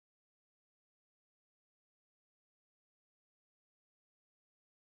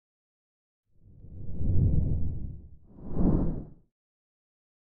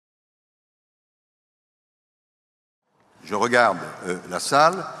Je regarde la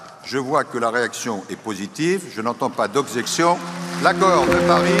salle, je vois que la réaction est positive, je n'entends pas d'objection. L'accord de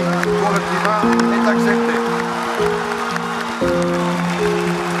Paris pour le climat est accepté.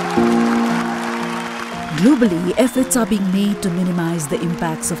 Globally, efforts are being made to minimize the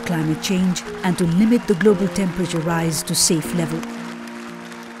impacts of climate change and to limit the global temperature rise to safe level.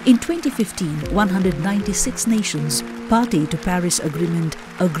 In 2015, 196 nations, party to Paris Agreement,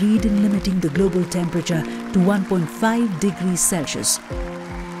 agreed in limiting the global temperature to 1.5 degrees Celsius.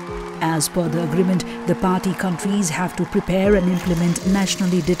 As per the agreement, the party countries have to prepare and implement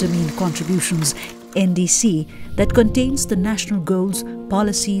nationally determined contributions (NDC) that contains the national goals,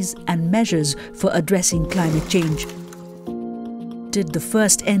 policies and measures for addressing climate change. The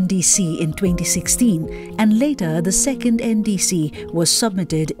first NDC in 2016 and later the second NDC was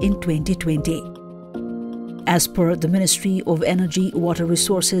submitted in 2020. As per the Ministry of Energy, Water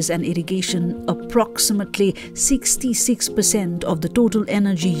Resources and Irrigation, approximately 66% of the total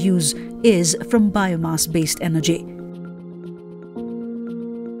energy use is from biomass-based energy.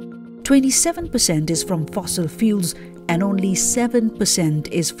 27% is from fossil fuels and only 7%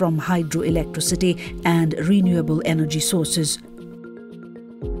 is from hydroelectricity and renewable energy sources.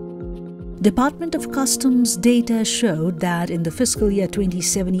 Department of Customs data showed that in the fiscal year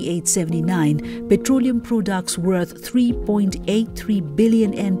 2078-79, petroleum products worth 3.83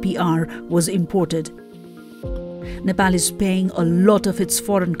 billion NPR was imported. Nepal is paying a lot of its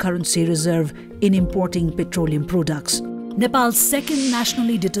foreign currency reserve in importing petroleum products. Nepal's second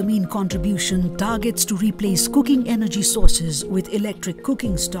nationally determined contribution targets to replace cooking energy sources with electric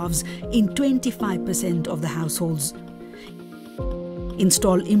cooking stoves in 25% of the households.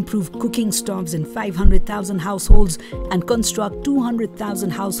 Install improved cooking stoves in 500,000 households and construct 200,000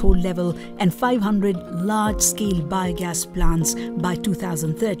 household level and 500 large-scale biogas plants by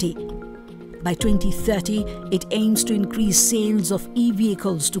 2030. By 2030, it aims to increase sales of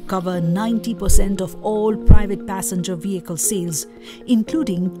e-vehicles to cover 90% of all private passenger vehicle sales,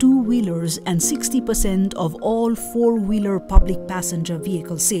 including two-wheelers and 60% of all four-wheeler public passenger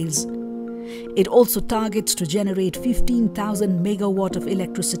vehicle sales. It also targets to generate 15,000 megawatt of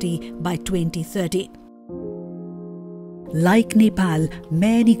electricity by 2030. Like Nepal,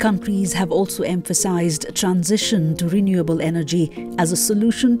 many countries have also emphasized transition to renewable energy as a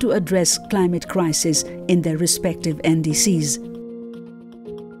solution to address climate crisis in their respective NDCs.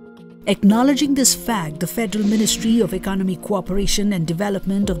 Acknowledging this fact, the Federal Ministry of Economic Cooperation and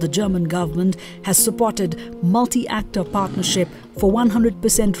Development of the German government has supported multi-actor partnership for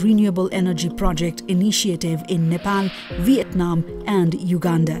 100% renewable energy project initiative in Nepal, Vietnam and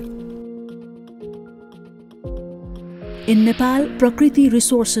Uganda. In Nepal, Prakriti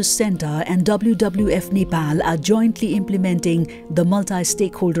Resources Center and WWF Nepal are jointly implementing the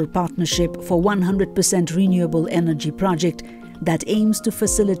multi-stakeholder partnership for 100% renewable energy project that aims to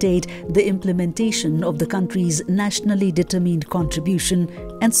facilitate the implementation of the country's nationally determined contribution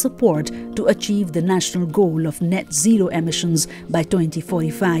and support to achieve the national goal of net zero emissions by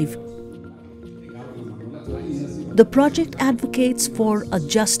 2045. The project advocates for a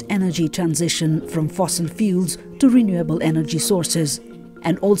just energy transition from fossil fuels to renewable energy sources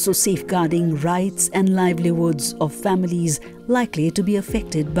and also safeguarding rights and livelihoods of families likely to be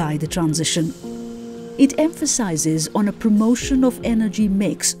affected by the transition. It emphasizes on a promotion of energy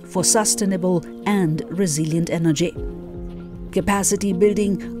mix for sustainable and resilient energy. Capacity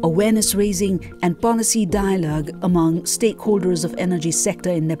building, awareness raising and policy dialogue among stakeholders of energy sector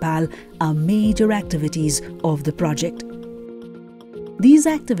in Nepal are major activities of the project. These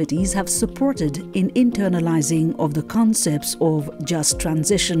activities have supported in internalizing of the concepts of just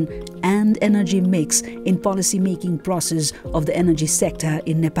transition and energy mix in policy-making process of the energy sector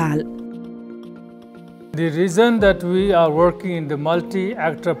in Nepal. The reason that we are working in the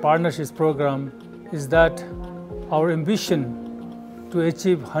multi-actor partnerships program is that our ambition to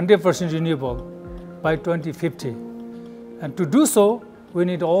achieve 100% renewable by 2050. And to do so, we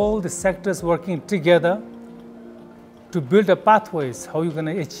need all the sectors working together to build a pathways how you're going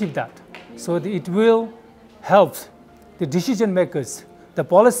to achieve that. So that it will help the decision makers, the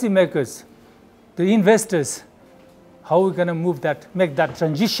policy makers, the investors, how we're going to make that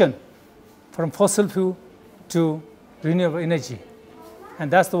transition from fossil fuel to renewable energy. And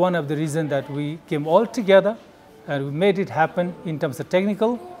that's one of the reasons that we came all together and we made it happen in terms of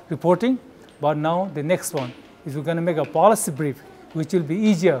technical reporting. But now the next one is we're going to make a policy brief which will be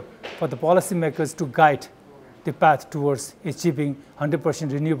easier for the policymakers to guide the path towards achieving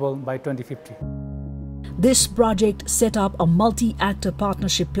 100% renewable by 2050. This project set up a multi-actor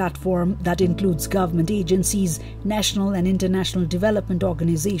partnership platform that includes government agencies, national and international development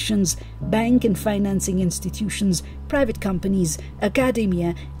organizations, bank and financing institutions, private companies,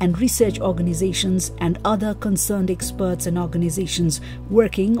 academia and research organizations and other concerned experts and organizations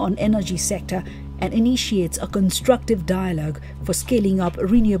working on energy sector, and initiates a constructive dialogue for scaling up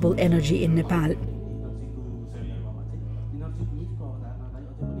renewable energy in Nepal.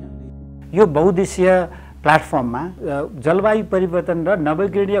 यो बहुद्देशीय प्लेटफर्ममा जलवायु परिवर्तन र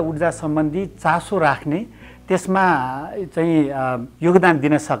नवीकरणीय ऊर्जा सम्बन्धी चासो राख्ने, त्यसमा चाहिँ योगदान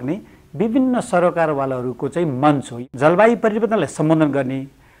दिन सक्ने विभिन्न सरकारवालाहरूको चाहिँ मञ्च हो। जलवायु परिवर्तनलाई सम्बोधन गर्ने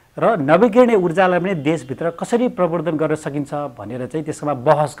र नवीकरणीय ऊर्जालाई पनि देशभित्र कसरी प्रवर्धन गर्न सकिन्छ भनेर चाहिँ त्यसमा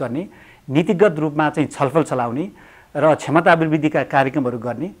बहस गर्ने, नीतिगत रूपमा चाहिँ छलफल चलाउने र क्षमता अभिवृद्धिका कार्यक्रमहरू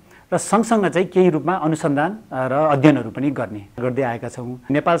गर्ने र सँगसँगै चाहिँ केही रूपमा अनुसन्धान र अध्ययनहरू पनि गर्दै आएका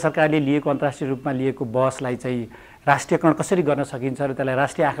छौँ। नेपाल सरकारले लिएको अन्तर्राष्ट्रिय रूपमा लिएको बहसलाई चाहिँ राष्ट्रियकरण कसरी गर्न सकिन्छ र त्यसलाई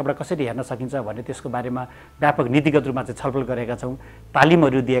राष्ट्रिय आँखाबाट कसरी हेर्न सकिन्छ भन्ने त्यसको बारेमा व्यापक नीतिगत रूपमा चाहिँ छलफल गरेका छौँ,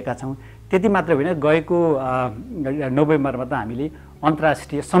 तालिमहरू दिएका छौँ। त्यति मात्र होइन, गएको नोभेम्बरमा त हामीले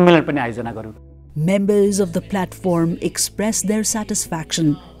अन्तर्राष्ट्रिय सम्मेलन पनि आयोजना गर्यौँ। Members of the platform express their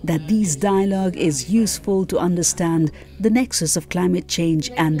satisfaction that this dialogue is useful to understand the nexus of climate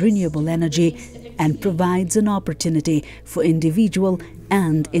change and renewable energy and provides an opportunity for individual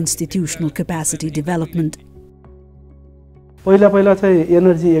and institutional capacity development. पहिला चाहिँ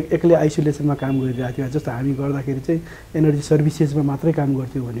energy एक्लै आइसोलेसनमा काम गरिरहेको थियो, जस्तो हामी गर्दाखेरि चाहिँ एनर्जी सर्भिसेसमा मात्रै काम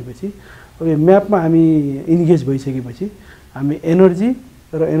गर्थ्यौँ भनेपछि अब म्यापमा हामी इन्गेज भइसकेपछि हामी एनर्जी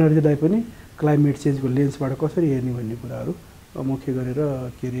र एनर्जीलाई पनि क्लाइमेट चेन्जको लेन्सबाट कसरी हेर्ने भन्ने कुराहरू मुख्य गरेर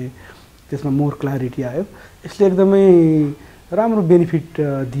के अरे त्यसमा मोर क्ल्यारिटी आयो। यसले एकदमै राम्रो बेनिफिट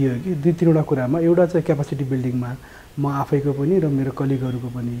दियो कि दुई तीनवटा कुरामा। एउटा चाहिँ क्यापासिटी बिल्डिङमा म आफैको पनि र मेरो कलिगहरूको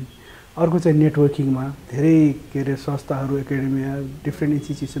पनि, अर्को चाहिँ नेटवर्किङमा धेरै के अरे संस्थाहरू, एकाडेमिया, डिफ्रेन्ट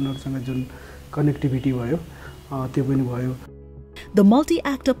इन्स्टिट्युसनहरूसँग जुन कनेक्टिभिटी भयो त्यो पनि भयो। The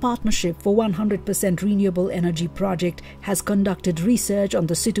multi-actor partnership for 100% renewable energy project has conducted research on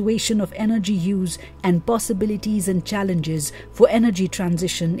the situation of energy use and possibilities and challenges for energy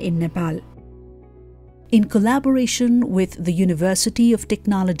transition in Nepal. In collaboration with the University of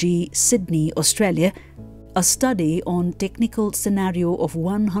Technology, Sydney, Australia, a study on technical scenario of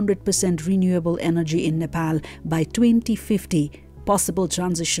 100% renewable energy in Nepal by 2050, possible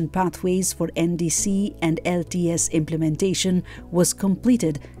transition pathways for NDC and LTS implementation was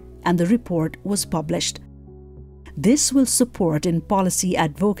completed and the report was published. This will support in policy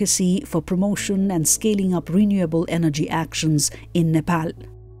advocacy for promotion and scaling up renewable energy actions in Nepal.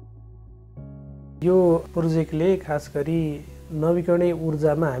 यो प्रोजेक्टले खास गरी नवीकरणीय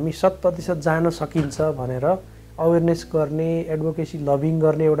ऊर्जामा हामी 100% जान सकिन्छ भनेर awareness गर्ने, advocacy lobbying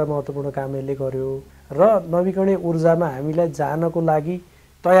गर्ने एउटा महत्त्वपूर्ण काम यसले गर्यो र नवीकरणीय ऊर्जामा हामीलाई जानको लागि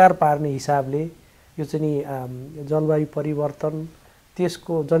तयार पार्ने हिसाबले यो चाहिँ नि जलवायु परिवर्तन,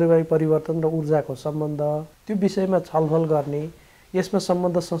 त्यसको जलवायु परिवर्तन र ऊर्जाको सम्बन्ध, त्यो विषयमा छलफल गर्ने, यसमा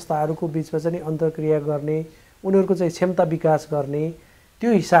सम्बन्ध संस्थाहरूको बीचमा चाहिँ अन्तर्क्रिया गर्ने, उनीहरूको चाहिँ क्षमता विकास गर्ने,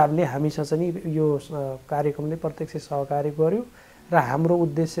 त्यो हिसाबले हामीसँग चाहिँ यो कार्यक्रमले प्रत्यक्ष सहकार्य गर्यो र हाम्रो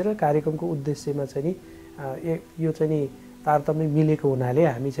उद्देश्य र कार्यक्रमको उद्देश्यमा चाहिँ यो चाहिँ नि तारतम्य मिलेको हुनाले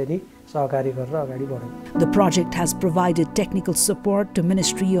हामी चाहिँ नि सहकार्य गरेर अगाडि बढ्यौँ। The project has provided technical support to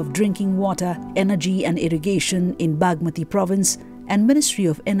Ministry of Drinking Water, Energy and Irrigation in Bagmati Province and Ministry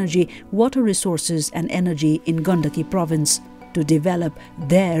of Energy, Water Resources and Energy in Gandaki Province to develop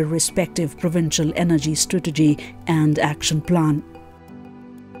their respective provincial energy strategy and action plan.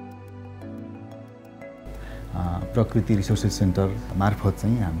 प्रकृति resources centre मार्फत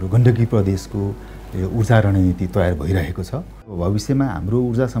चाहिँ हाम्रो गण्डकी प्रदेशको ऊर्जा रणनीति तयार भइरहेको छ। भविष्यमा हाम्रो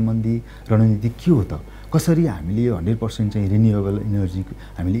ऊर्जा सम्बन्धी रणनीति के हो त, कसरी हामीले 100% चाहिँ रिन्युएबल एनर्जी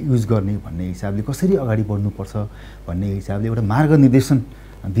हामीले युज गर्ने भन्ने हिसाबले कसरी अगाडि बढ्नुपर्छ भन्ने हिसाबले एउटा मार्गनिर्देशन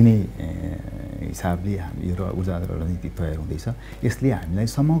दिने हिसाबले हामी यो ऊर्जा रणनीति तयार हुँदैछ। यसले हामीलाई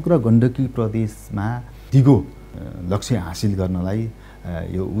समग्र गण्डकी प्रदेशमा दिगो लक्ष्य हासिल गर्नलाई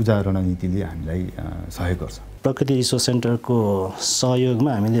यो ऊर्जा रणनीतिले हामीलाई सहयोग गर्छ। प्रकृति रिसोर्स सेन्टरको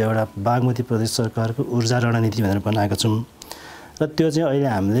सहयोगमा हामीले एउटा बागमती प्रदेश सरकारको ऊर्जा रणनीति भनेर बनाएका छौँ र त्यो चाहिँ अहिले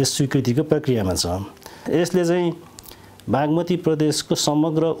हामीले स्वीकृतिको प्रक्रियामा छ। यसले चाहिँ बागमती प्रदेशको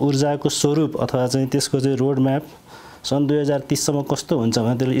समग्र ऊर्जाको स्वरूप अथवा चाहिँ त्यसको चाहिँ रोड म्याप सन् 2030 सम्म कस्तो हुन्छ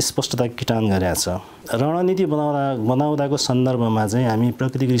भने त्यसले स्पष्टता किटान गरेको छ। रणनीति बनाउँदाको सन्दर्भमा चाहिँ हामी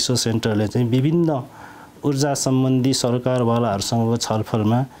प्रकृति रिसोर्स सेन्टरले चाहिँ विभिन्न ऊर्जा सम्बन्धी सरकारवालाहरूसँगको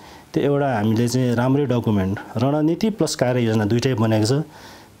छलफलमा त्यो एउटा हामीले चाहिँ राम्रै डकुमेन्ट रणनीति प्लस कार्ययोजना दुईटै बनेको छ।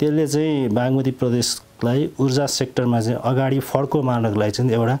 त्यसले चाहिँ बागमती प्रदेशलाई ऊर्जा सेक्टरमा चाहिँ अगाडि फड्को मार्नको लागि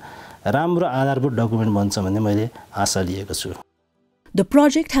चाहिँ एउटा राम्रो आधारभूत डकुमेन्ट बन्छ भन्ने मैले आशा लिएको छु। The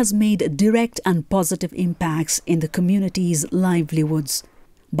project has made direct and positive impacts in the community's livelihoods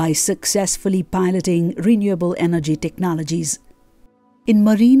by successfully piloting renewable energy technologies. In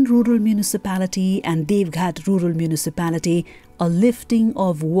Marine Rural Municipality and Devghat Rural Municipality, a lifting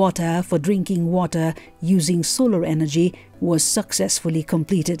of water for drinking water using solar energy was successfully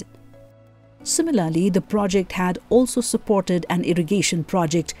completed. Similarly, the project had also supported an irrigation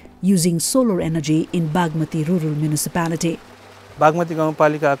project using solar energy in Bagmati Rural Municipality. Bagmati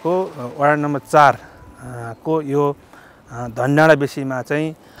गाउँपालिकाको vada number 4 को यो धनडाँडा बेसीमा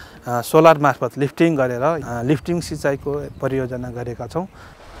चाहिँ solar मार्फत lifting गरेर lifting सिँचाइको परियोजना गरेका छौं।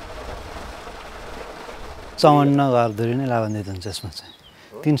 54 घरधुरी नै लाभान्वित हुन्छ यसमा चाहिँ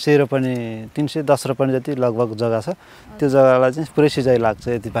 310 रोपनी जति लगभग जग्गा छ त्यो जग्गालाई चाहिँ पुरै सिँचाइ लाग्छ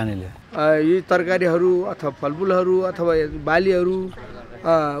यति पानीले। यी तरकारीहरू अथवा फलफुलहरू अथवा बालीहरू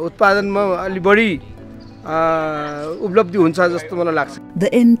उत्पादनमा अलि बढी उपलब्धि हुन्छ जस्तो मलाई लाग्छ। The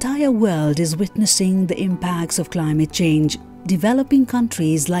entire world is witnessing the impacts of climate change. Developing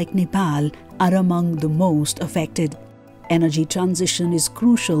countries like Nepal are among the most affected. Energy transition is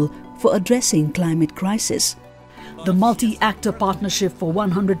crucial for addressing climate crisis. The multi-actor partnership for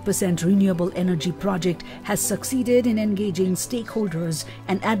 100% renewable energy project has succeeded in engaging stakeholders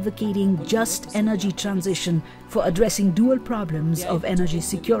and advocating just energy transition for addressing dual problems of energy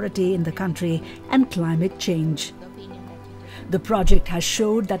security in the country and climate change. The project has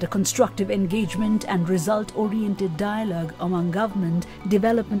showed that a constructive engagement and result-oriented dialogue among government,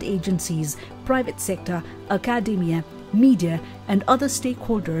 development agencies, private sector, academia, media and other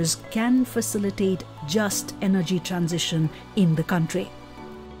stakeholders can facilitate just energy transition in the country.